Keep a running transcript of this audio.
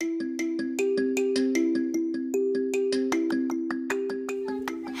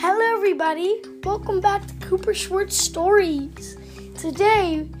everybody, welcome back to Cooper Schwartz Stories.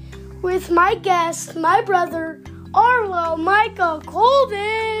 Today, with my guest, my brother, Arlo Micah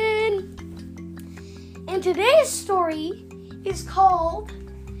Colvin. And today's story is called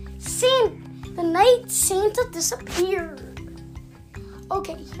The Night Santa Disappeared.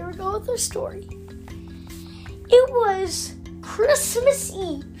 Okay, here we go with the story. It was Christmas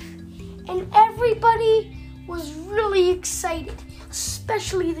Eve, and everybody was really excited,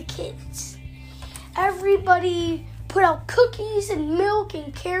 especially the kids. Everybody put out cookies and milk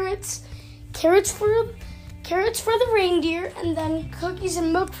and carrots for the reindeer, and then cookies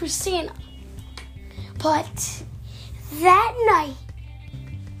and milk for Santa. But that night,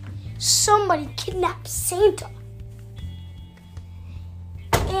 somebody kidnapped Santa.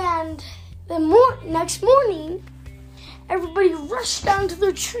 And the next morning, everybody rushed down to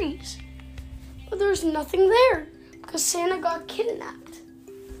their trees. But there was nothing there because Santa got kidnapped.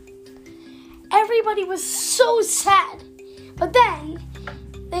 Everybody was so sad. But then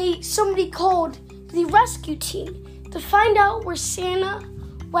somebody called the rescue team to find out where Santa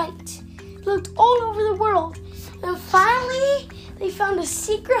went. They looked all over the world. And finally, they found a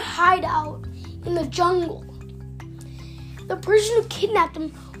secret hideout in the jungle. The person who kidnapped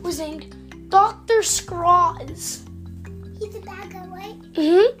him was named Dr. Scrooge. He's a bad guy, right?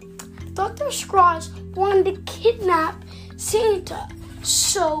 Mm-hmm. Dr. Scrooge wanted to kidnap Santa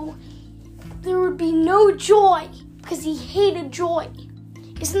so there would be no joy because he hated joy.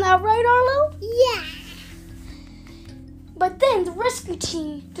 Isn't that right, Arlo? Yeah. But then the rescue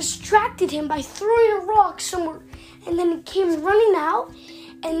team distracted him by throwing a rock somewhere, and then he came running out,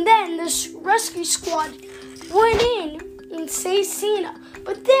 and then this rescue squad went in and saved Santa.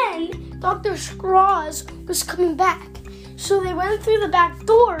 But then Dr. Scrooge was coming back, so they went through the back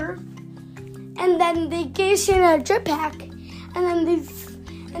door. And then they gave Santa a jetpack, and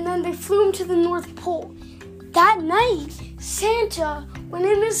then they flew him to the North Pole. That night, Santa went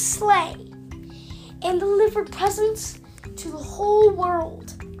in his sleigh and delivered presents to the whole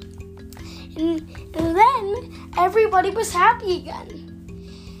world. And then everybody was happy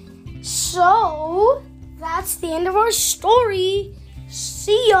again. So that's the end of our story.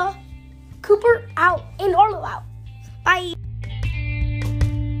 See ya. Cooper out and Arlo out. Bye.